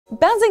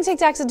Bouncing Tic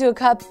Tacs into a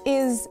cup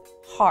is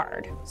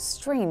hard,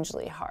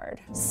 strangely hard.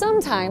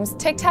 Sometimes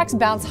Tic Tacs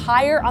bounce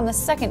higher on the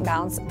second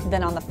bounce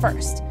than on the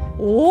first.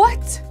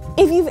 What?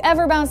 If you've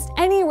ever bounced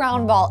any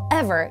round ball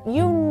ever,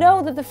 you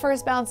know that the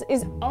first bounce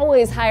is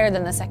always higher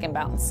than the second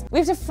bounce. We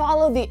have to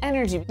follow the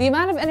energy. The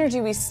amount of energy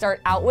we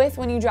start out with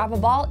when you drop a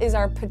ball is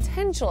our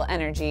potential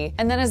energy,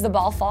 and then as the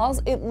ball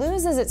falls, it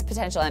loses its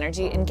potential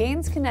energy and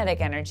gains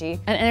kinetic energy,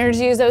 and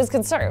energy is always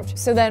conserved.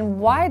 So then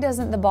why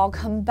doesn't the ball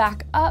come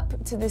back up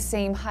to the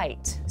same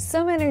height?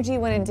 Some energy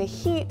went into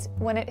heat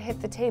when it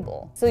hit the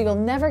table, so you'll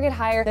never get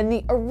higher than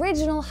the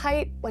original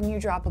height when you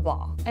drop a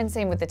ball. And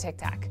same with the Tic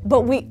Tac.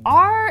 But we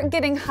are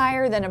getting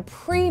higher than a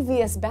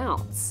previous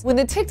bounce. When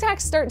the Tic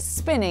Tac starts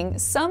spinning,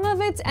 some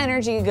of its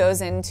energy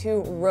goes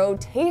into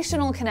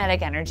rotational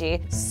kinetic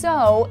energy,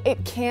 so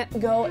it can't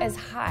go as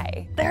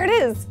high. There it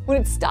is!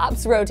 When it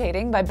stops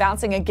rotating by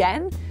bouncing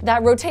again,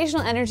 that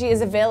rotational energy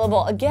is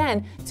available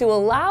again to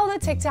allow the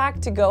Tic Tac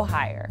to go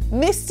higher.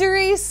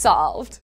 Mystery solved!